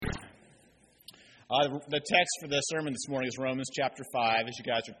The text for the sermon this morning is Romans chapter 5. As you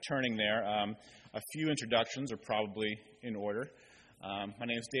guys are turning there, a few introductions are probably in order. My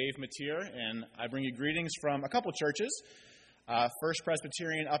name is Dave Mateer, and I bring you greetings from a couple churches. First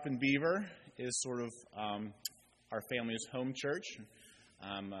Presbyterian up in Beaver is sort of our family's home church.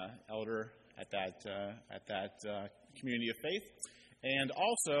 I'm an elder at that community of faith. And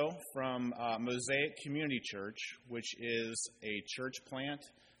also from Mosaic Community Church, which is a church plant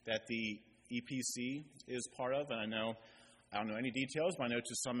that the EPC is part of. And I don't know any details, but I know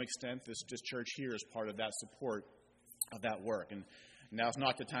to some extent this church here is part of that support of that work. And now's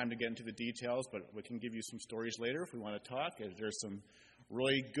not the time to get into the details, but we can give you some stories later if we want to talk. There's some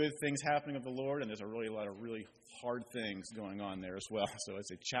really good things happening of the Lord, and there's a lot of really hard things going on there as well. So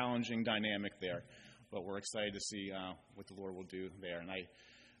it's a challenging dynamic there. But we're excited to see what the Lord will do there. And I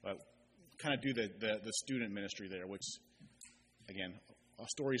kind of do the student ministry there, which, again,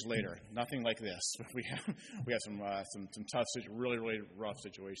 stories later. Nothing like this. We have some tough, really rough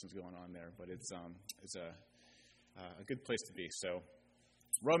situations going on there. But it's a good place to be. So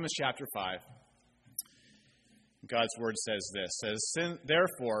Romans chapter 5. God's word says this.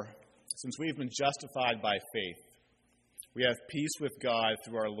 Therefore, since we've been justified by faith, we have peace with God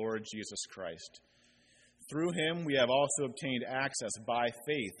through our Lord Jesus Christ. Through him we have also obtained access by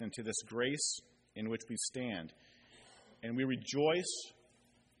faith into this grace in which we stand, and we rejoice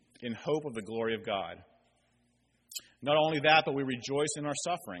in hope of the glory of God. Not only that, but we rejoice in our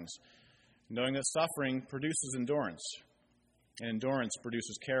sufferings, knowing that suffering produces endurance, and endurance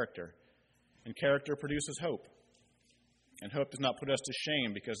produces character, and character produces hope. And hope does not put us to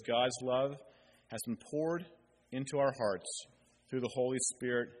shame, because God's love has been poured into our hearts through the Holy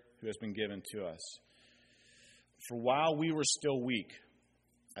Spirit who has been given to us. For while we were still weak,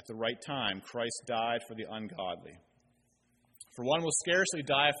 at the right time, Christ died for the ungodly. For one will scarcely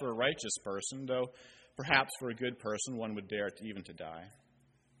die for a righteous person, though perhaps for a good person one would dare even to die.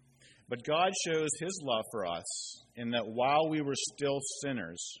 But God shows his love for us in that while we were still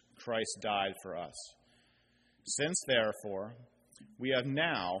sinners, Christ died for us. Since, therefore, we have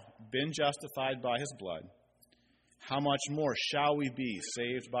now been justified by his blood, how much more shall we be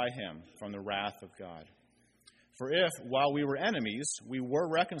saved by him from the wrath of God? For if, while we were enemies, we were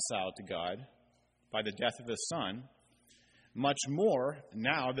reconciled to God by the death of his Son, much more,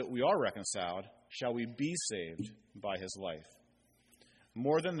 now that we are reconciled, shall we be saved by his life.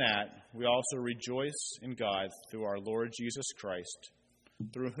 More than that, we also rejoice in God through our Lord Jesus Christ,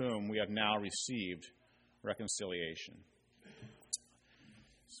 through whom we have now received reconciliation.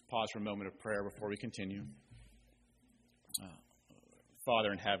 Let's pause for a moment of prayer before we continue.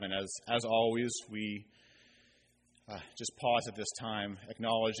 Father in heaven, as always, we just pause at this time,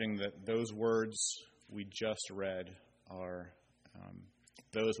 acknowledging that those words we just read are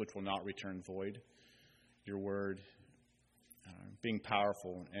those which will not return void. Your word being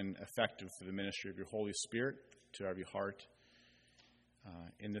powerful and effective for the ministry of your Holy Spirit to every heart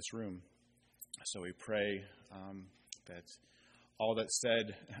in this room. So we pray that all that's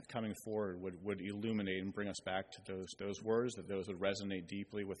said coming forward would illuminate and bring us back to those words, that those would resonate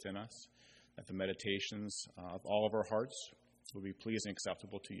deeply within us, that the meditations of all of our hearts will be pleasing and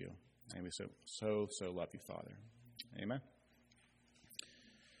acceptable to you. And we so love you, Father. Amen.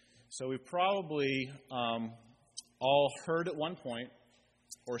 So we've probably all heard at one point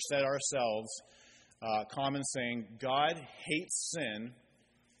or said ourselves common saying, God hates sin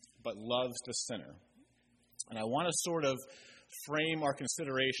but loves the sinner. And I want to sort of frame our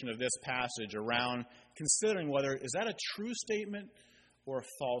consideration of this passage around considering whether is that a true statement or a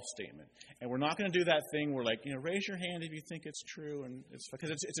false statement. And we're not going to do that thing where, raise your hand if you think it's true, and it's because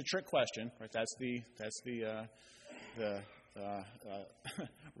it's a trick question, right? That's the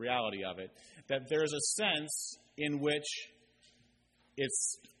reality of it. That there's a sense in which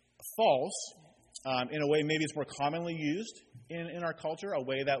it's false, in a way maybe it's more commonly used in our culture, a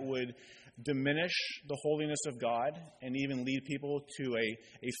way that would diminish the holiness of God and even lead people to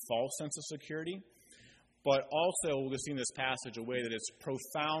a false sense of security. But also, we'll see in this passage a way that it's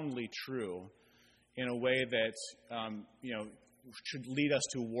profoundly true in a way that, should lead us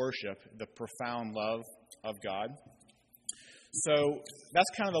to worship the profound love of God. So that's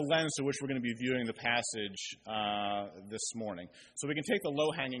kind of the lens through which we're going to be viewing the passage this morning. So we can take the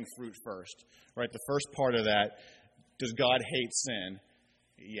low-hanging fruit first, right? The first part of that, does God hate sin?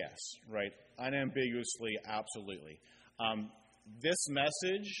 Yes, right? Unambiguously, absolutely. This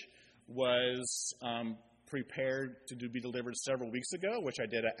message was prepared to be delivered several weeks ago, which I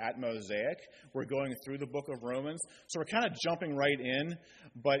did at Mosaic. We're going through the book of Romans, so we're kind of jumping right in.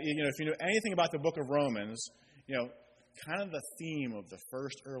 But if you know anything about the book of Romans, kind of the theme of the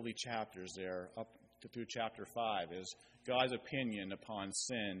first early chapters there up through chapter 5 is God's opinion upon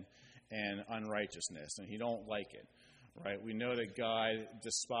sin and unrighteousness, and he don't like it, right? We know that God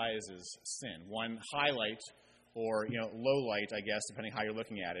despises sin. One highlight or, low light, I guess, depending how you're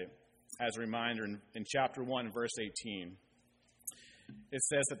looking at it, as a reminder in chapter 1, verse 18, it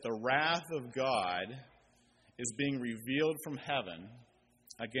says that the wrath of God is being revealed from heaven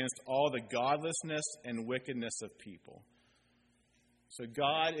against all the godlessness and wickedness of people. So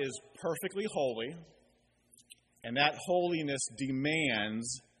God is perfectly holy, and that holiness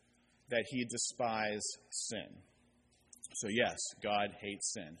demands that he despise sin. So yes, God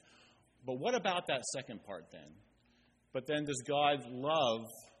hates sin. But what about that second part then? But then does God love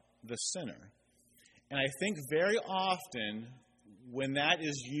the sinner? And I think very often when that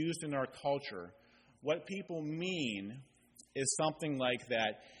is used in our culture, what people mean is something like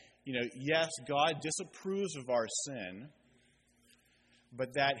that, yes, God disapproves of our sin,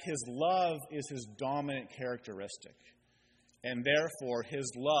 but that his love is his dominant characteristic. And therefore,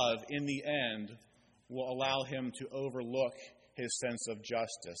 his love, in the end, will allow him to overlook his sense of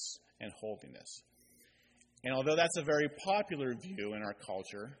justice and holiness. And although that's a very popular view in our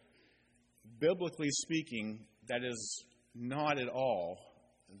culture, biblically speaking, that is not at all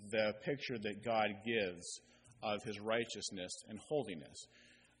the picture that God gives of his righteousness and holiness.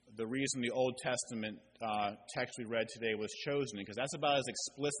 The reason the Old Testament text we read today was chosen, because that's about as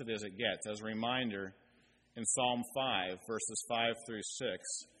explicit as it gets. As a reminder, in Psalm 5, verses 5 through 6,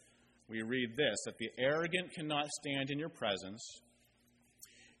 we read this, that the arrogant cannot stand in your presence.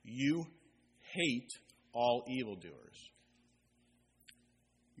 You hate all evildoers.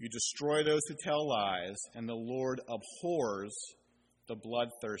 You destroy those who tell lies, and the Lord abhors the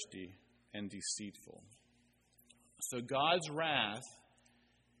bloodthirsty and deceitful. So God's wrath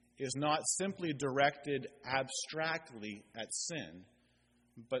is not simply directed abstractly at sin,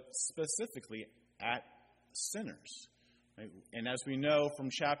 but specifically at sinners. Right? And as we know from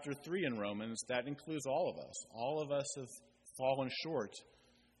chapter 3 in Romans, that includes all of us. All of us have fallen short.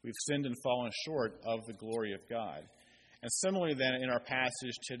 We've sinned and fallen short of the glory of God. And similarly then in our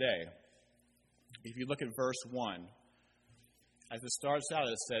passage today, if you look at verse 1, as it starts out,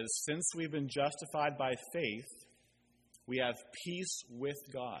 it says, since we've been justified by faith, we have peace with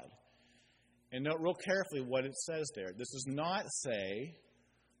God. And note real carefully what it says there. This does not say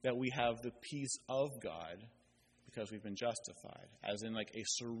that we have the peace of God because we've been justified, as in like a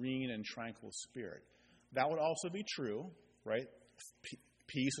serene and tranquil spirit. That would also be true, right?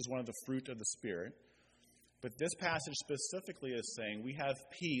 Peace is one of the fruit of the Spirit. But this passage specifically is saying we have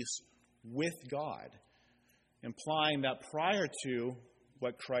peace with God, implying that prior to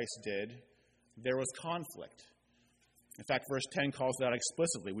what Christ did, there was conflict. In fact, verse 10 calls it out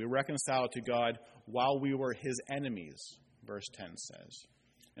explicitly. We reconciled to God while we were his enemies, verse 10 says.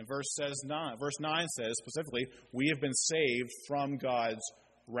 And verse 9 says specifically, we have been saved from God's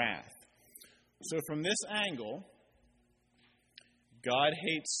wrath. So from this angle, God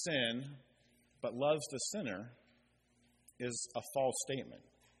hates sin but loves the sinner is a false statement.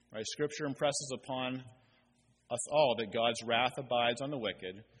 Right? Scripture impresses upon us all that God's wrath abides on the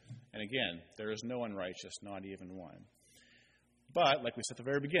wicked. And again, there is no unrighteous, not even one. But, like we said at the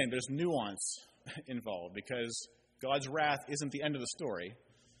very beginning, there's nuance involved because God's wrath isn't the end of the story.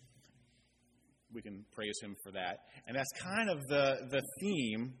 We can praise him for that. And that's kind of the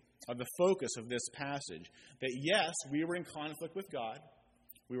theme of the focus of this passage. That yes, we were in conflict with God.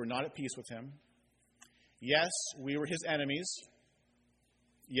 We were not at peace with him. Yes, we were his enemies.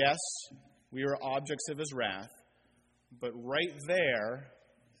 Yes, we were objects of his wrath. But right there,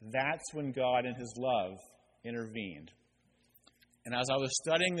 that's when God in his love intervened. And as I was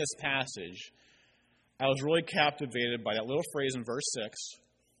studying this passage, I was really captivated by that little phrase in verse 6.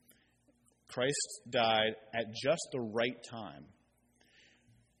 Christ died at just the right time.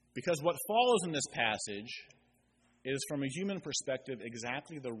 Because what follows in this passage is, from a human perspective,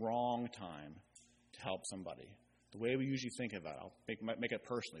 exactly the wrong time to help somebody. The way we usually think about it, I'll make it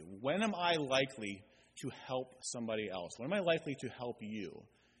personally. When am I likely to help somebody else? When am I likely to help you?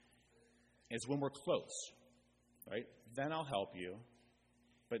 It's when we're close, right? Then I'll help you,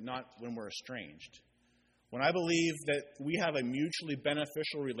 but not when we're estranged. When I believe that we have a mutually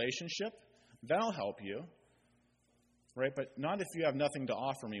beneficial relationship, then I'll help you, right? But not if you have nothing to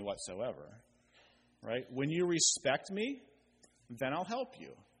offer me whatsoever, right? When you respect me, then I'll help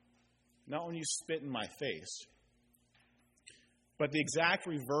you. Not when you spit in my face. But the exact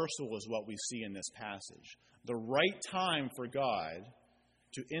reversal is what we see in this passage. The right time for God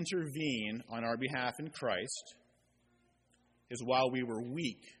to intervene on our behalf in Christ is while we were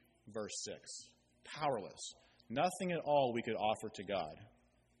weak, verse 6, powerless, nothing at all we could offer to God.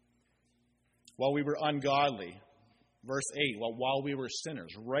 While we were ungodly, verse 8, while we were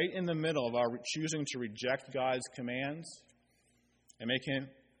sinners, right in the middle of our choosing to reject God's commands and make Him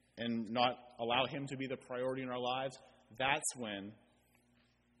and not allow Him to be the priority in our lives, that's when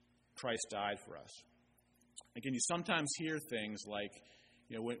Christ died for us. Again, you sometimes hear things like,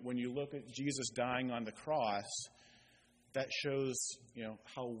 when you look at Jesus dying on the cross, that shows,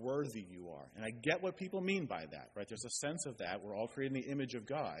 how worthy you are. And I get what people mean by that, right? There's a sense of that. We're all created in the image of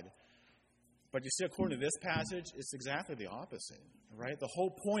God. But you see, according to this passage, it's exactly the opposite, right? The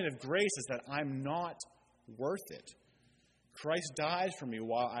whole point of grace is that I'm not worth it. Christ died for me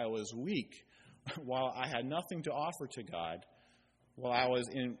while I was weak, while I had nothing to offer to God, while I was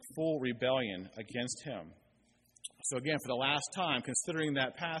in full rebellion against Him. So again, for the last time, considering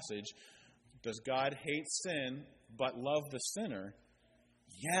that passage, does God hate sin but love the sinner?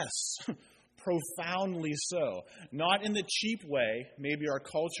 Yes, profoundly so. Not in the cheap way maybe our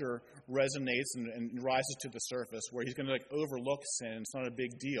culture resonates and rises to the surface, where He's going to overlook sin. It's not a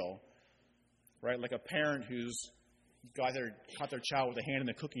big deal, right? Like a parent who's caught their child with a hand in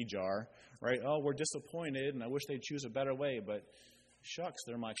the cookie jar, right? Oh, we're disappointed, and I wish they'd choose a better way, but shucks,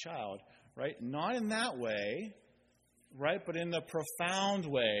 they're my child, right? Not in that way, right? But in the profound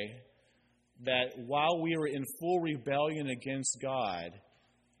way that while we were in full rebellion against God,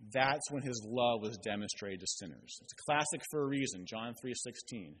 that's when His love was demonstrated to sinners. It's a classic for a reason, John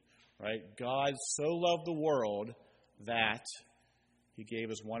 3:16, right? God so loved the world that He gave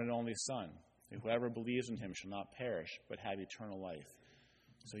His one and only Son. Whoever believes in Him shall not perish, but have eternal life.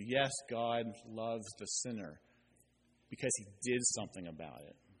 So yes, God loves the sinner because He did something about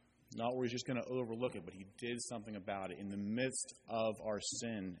it. Not where He's just going to overlook it, but He did something about it in the midst of our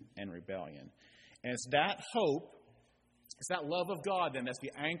sin and rebellion. And it's that hope, it's that love of God then that's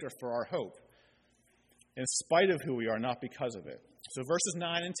the anchor for our hope, in spite of who we are, not because of it. So verses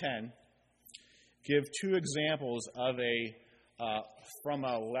 9 and 10 give two examples of from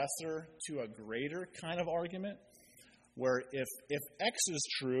a lesser to a greater kind of argument, where if X is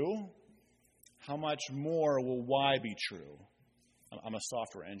true, how much more will Y be true? I'm a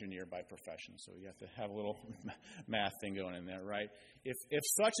software engineer by profession, so you have to have a little math thing going in there, right? If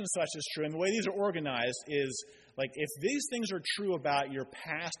such and such is true, and the way these are organized is, like, if these things are true about your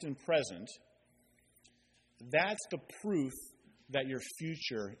past and present, that's the proof that your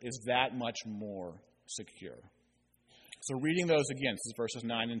future is that much more secure. So reading those again, this is verses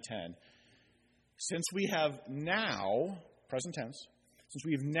 9 and 10. Since we have now, present tense, since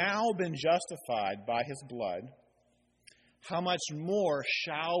we've now been justified by His blood, how much more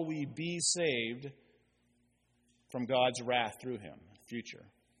shall we be saved from God's wrath through Him? Future.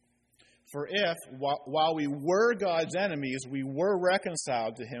 For if, while we were God's enemies, we were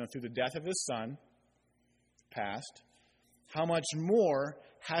reconciled to Him through the death of His Son, past, how much more,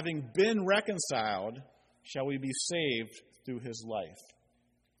 having been reconciled, shall we be saved through His life?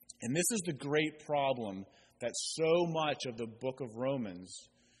 And this is the great problem that so much of the book of Romans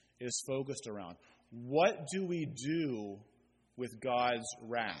is focused around. What do we do with God's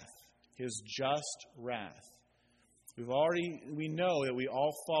wrath, His just wrath? We know that we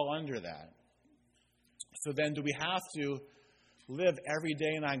all fall under that. So then do we have to live every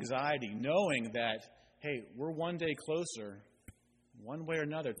day in anxiety, knowing that, hey, we're one day closer, one way or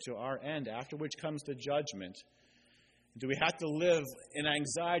another, to our end, after which comes the judgment? Do we have to live in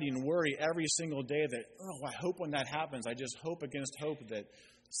anxiety and worry every single day that, I hope when that happens, I just hope against hope that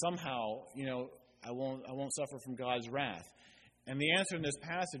somehow, I won't suffer from God's wrath? And the answer in this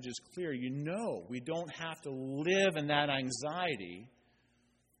passage is clear. We don't have to live in that anxiety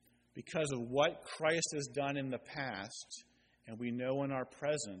because of what Christ has done in the past, and we know in our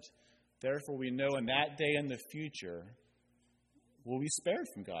present. Therefore, we know in that day in the future, we'll be spared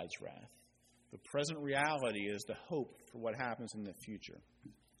from God's wrath. The present reality is the hope for what happens in the future.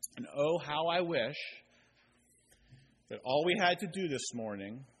 And oh, how I wish that all we had to do this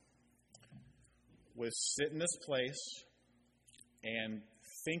morning was sit in this place and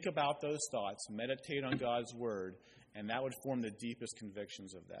think about those thoughts, meditate on God's Word, and that would form the deepest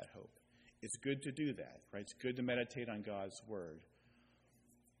convictions of that hope. It's good to do that, right? It's good to meditate on God's Word.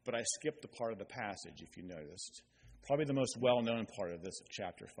 But I skipped the part of the passage, if you noticed. Probably the most well-known part of this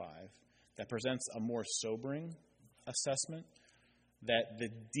chapter 5 that presents a more sobering assessment that the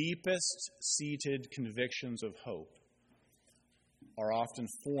deepest-seated convictions of hope are often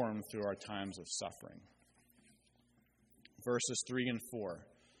formed through our times of suffering. Verses 3 and 4.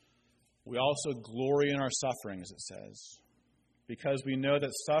 We also glory in our sufferings, it says, because we know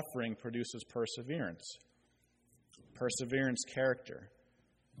that suffering produces perseverance. Perseverance, character,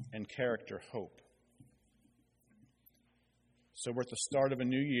 and character, hope. So we're at the start of a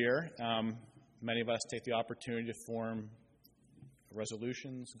new year. Many of us take the opportunity to form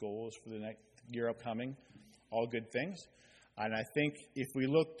resolutions, goals for the next year upcoming, all good things. And I think if we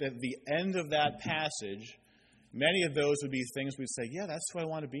looked at the end of that passage, many of those would be things we'd say, yeah, that's who I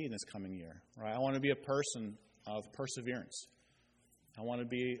want to be in this coming year. Right? I want to be a person of perseverance. I want to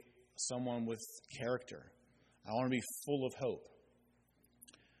be someone with character. I want to be full of hope.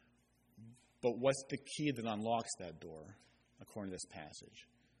 But what's the key that unlocks that door, according to this passage?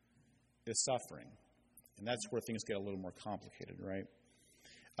 Is suffering. And that's where things get a little more complicated, right?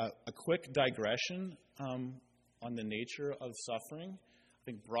 A quick digression on the nature of suffering. I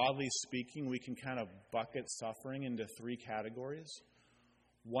think broadly speaking, we can kind of bucket suffering into three categories.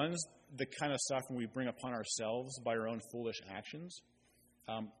 One's the kind of suffering we bring upon ourselves by our own foolish actions.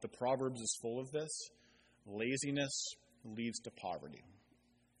 The Proverbs is full of this. Laziness leads to poverty.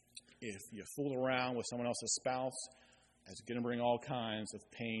 If you fool around with someone else's spouse, it's going to bring all kinds of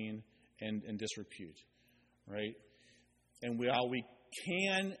pain and disrepute, right? And while we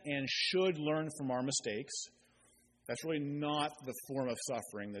can and should learn from our mistakes, that's really not the form of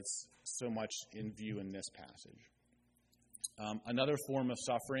suffering that's so much in view in this passage. Another form of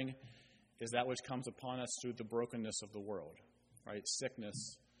suffering is that which comes upon us through the brokenness of the world, right?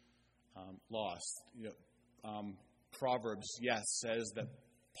 Sickness, loss. Proverbs, yes, says that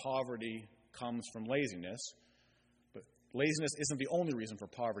poverty comes from laziness, but laziness isn't the only reason for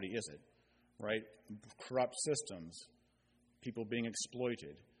poverty, is it? Right? Corrupt systems, people being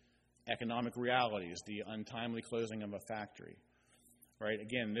exploited, economic realities, the untimely closing of a factory. Right?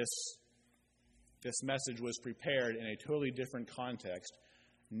 Again, this message was prepared in a totally different context.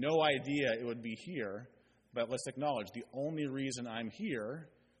 No idea it would be here, but let's acknowledge the only reason I'm here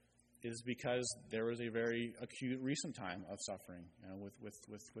is because there was a very acute recent time of suffering,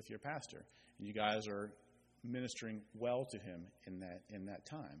 with your pastor, and you guys are ministering well to him in that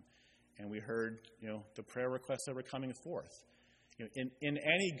time. And we heard, the prayer requests that were coming forth. In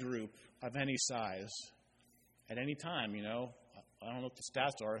any group of any size, at any time, I don't know what the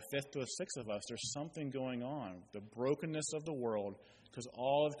stats are, a fifth to a sixth of us, there's something going on. The brokenness of the world, because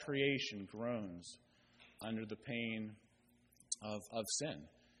all of creation groans under the pain of sin.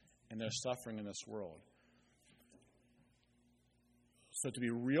 And there's suffering in this world. So to be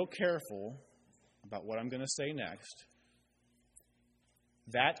real careful about what I'm going to say next,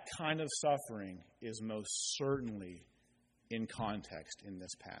 that kind of suffering is most certainly in context in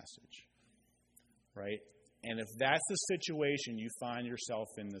this passage. Right? And if that's the situation you find yourself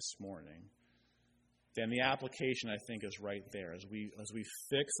in this morning, then the application, I think, is right there. As we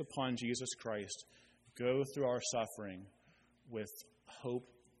fix upon Jesus Christ, go through our suffering with hope,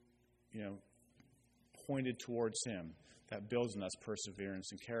 pointed towards him, that builds in us perseverance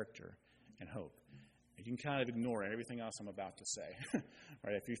and character and hope. You can kind of ignore everything else I'm about to say.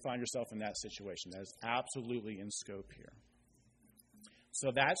 Right? If you find yourself in that situation, that is absolutely in scope here.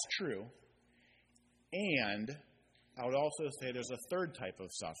 So that's true. And I would also say there's a third type of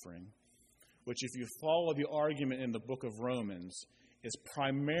suffering, which, if you follow the argument in the book of Romans, is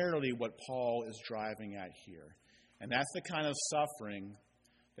primarily what Paul is driving at here. And that's the kind of suffering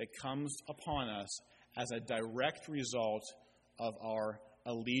that comes upon us as a direct result of our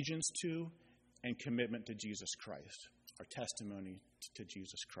allegiance to and commitment to Jesus Christ, our testimony to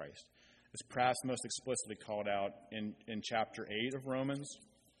Jesus Christ. It's perhaps most explicitly called out in chapter 8 of Romans,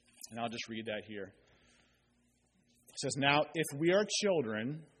 and I'll just read that here. It says, "Now, if we are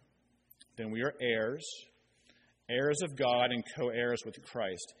children, then we are heirs, heirs of God and co-heirs with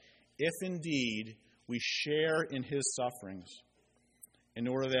Christ, if indeed we share in his sufferings, in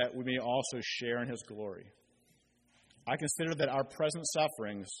order that we may also share in his glory. I consider that our present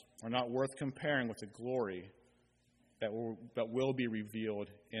sufferings are not worth comparing with the glory that will be revealed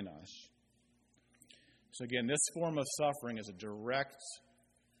in us." So again, this form of suffering is a direct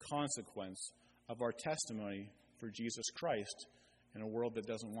consequence of our testimony for Jesus Christ in a world that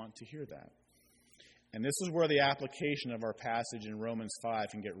doesn't want to hear that. And this is where the application of our passage in Romans 5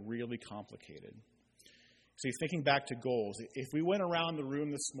 can get really complicated. So thinking back to goals, if we went around the room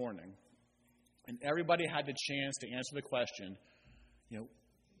this morning and everybody had the chance to answer the question,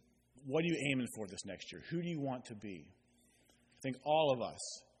 what are you aiming for this next year? Who do you want to be? I think all of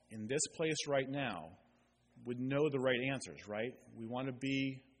us in this place right now would know the right answers, right? We want to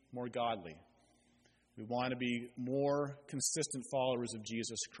be more godly. We want to be more consistent followers of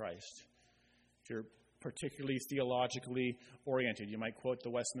Jesus Christ. If you're particularly theologically oriented, you might quote the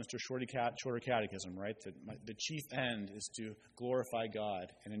Westminster Shorter Catechism, right? That the chief end is to glorify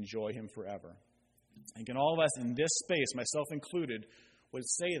God and enjoy him forever. And all of us in this space, myself included, would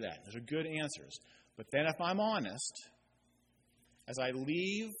say that. Those are good answers. But then if I'm honest, as I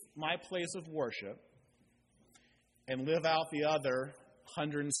leave my place of worship and live out the other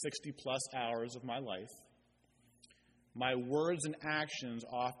 160 plus hours of my life, my words and actions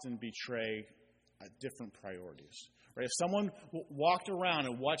often betray different priorities. Right? If someone walked around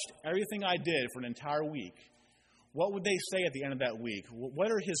and watched everything I did for an entire week, what would they say at the end of that week?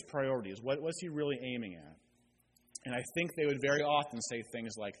 What are his priorities? What's he really aiming at? And I think they would very often say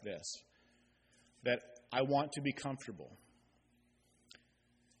things like this, that I want to be comfortable,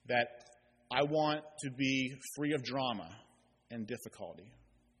 that I want to be free of drama and difficulty,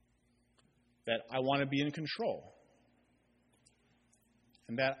 that I want to be in control,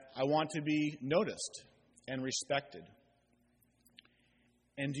 and that I want to be noticed and respected.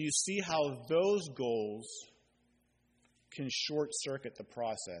 And do you see how those goals can short-circuit the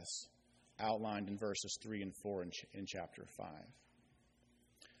process outlined in verses 3 and 4 in chapter 5?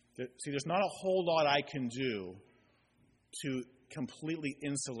 See, there's not a whole lot I can do to completely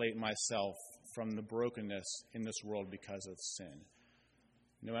insulate myself from the brokenness in this world because of sin.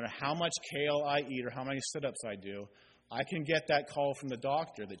 No matter how much kale I eat or how many sit-ups I do, I can get that call from the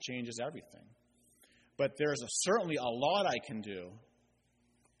doctor that changes everything. But there's certainly a lot I can do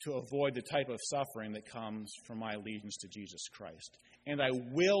to avoid the type of suffering that comes from my allegiance to Jesus Christ. And I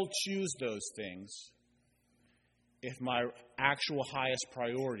will choose those things if my actual highest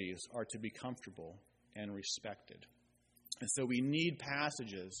priorities are to be comfortable and respected. And so we need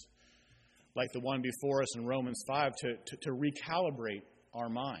passages like the one before us in Romans 5 to recalibrate our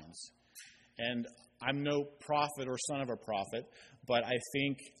minds. And I'm no prophet or son of a prophet, but I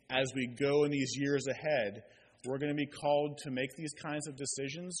think as we go in these years ahead, we're going to be called to make these kinds of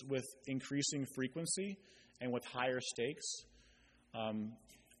decisions with increasing frequency and with higher stakes.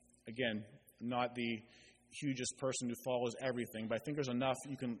 Again, not the hugest person who follows everything, but I think there's enough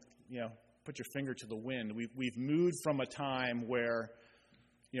you can, put your finger to the wind. We've moved from a time where,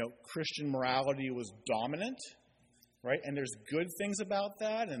 Christian morality was dominant, right? And there's good things about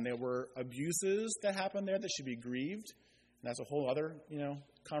that, and there were abuses that happened there that should be grieved. And that's a whole other,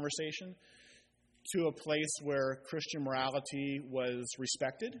 conversation. To a place where Christian morality was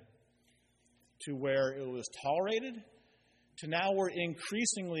respected, to where it was tolerated, to now where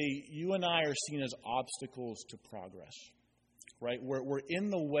increasingly you and I are seen as obstacles to progress, right? We're in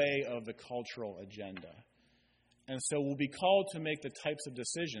the way of the cultural agenda. And so we'll be called to make the types of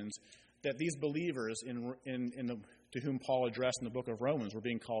decisions that these believers to whom Paul addressed in the book of Romans were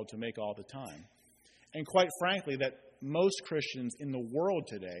being called to make all the time. And quite frankly, that most Christians in the world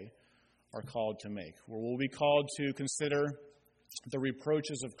today are called to make, where we'll be called to consider the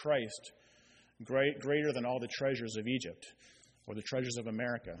reproaches of Christ greater than all the treasures of Egypt, or the treasures of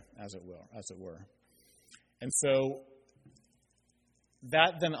America, as it were. And so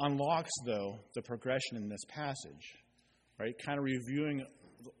that then unlocks, though, the progression in this passage, right? Kind of reviewing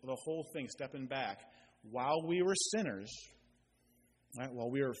the whole thing, stepping back. While we were sinners, right,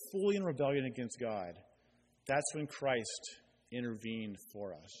 while we were fully in rebellion against God, that's when Christ intervened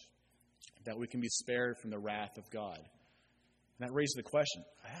for us, that we can be spared from the wrath of God. And that raises the question,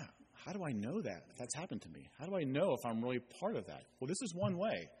 how do I know that if that's happened to me? How do I know if I'm really part of that? Well, this is one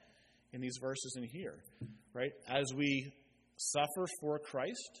way in these verses in here, right? As we suffer for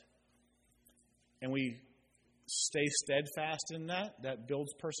Christ and we stay steadfast in that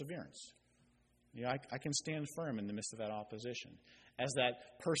builds perseverance. I can stand firm in the midst of that opposition. As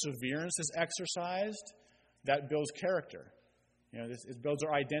that perseverance is exercised, that builds character. It builds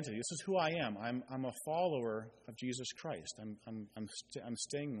our identity. This is who I am. I'm a follower of Jesus Christ. I'm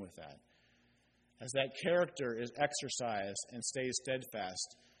staying with that. As that character is exercised and stays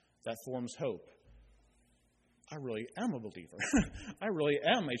steadfast, that forms hope. I really am a believer. I really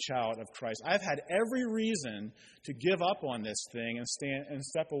am a child of Christ. I've had every reason to give up on this thing and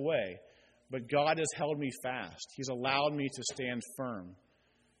step away, but God has held me fast. He's allowed me to stand firm,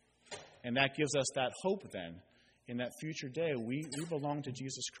 and that gives us that hope then. In that future day, we belong to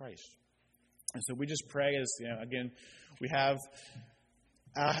Jesus Christ. And so we just pray as, again, we have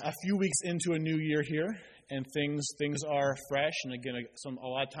a few weeks into a new year here, and things are fresh. And again, a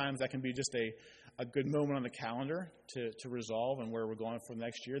lot of times that can be just a good moment on the calendar to resolve and where we're going for the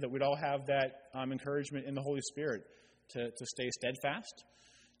next year, that we'd all have that encouragement in the Holy Spirit to stay steadfast,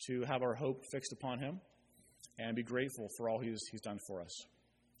 to have our hope fixed upon Him, and be grateful for all He's done for us.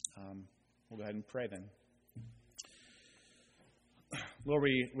 We'll go ahead and pray then. Lord,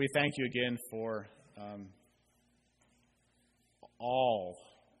 we thank you again for all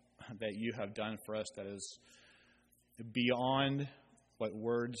that you have done for us that is beyond what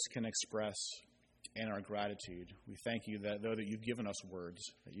words can express, and our gratitude. We thank you that you've given us words,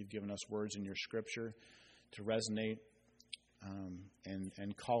 that you've given us words in your Scripture to resonate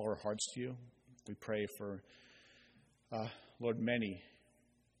and call our hearts to you. We pray for, Lord, many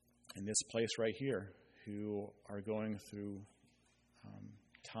in this place right here who are going through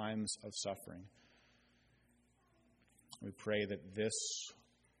times of suffering. We pray that this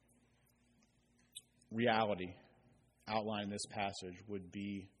reality outlined in this passage would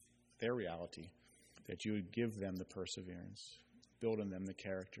be their reality, that you would give them the perseverance, build in them the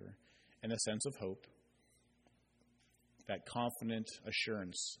character, and a sense of hope, that confident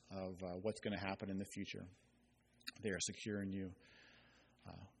assurance of what's going to happen in the future. They are secure in you.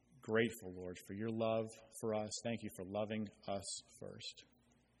 Grateful, Lord, for your love for us. Thank you for loving us first.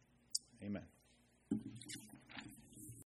 Amen.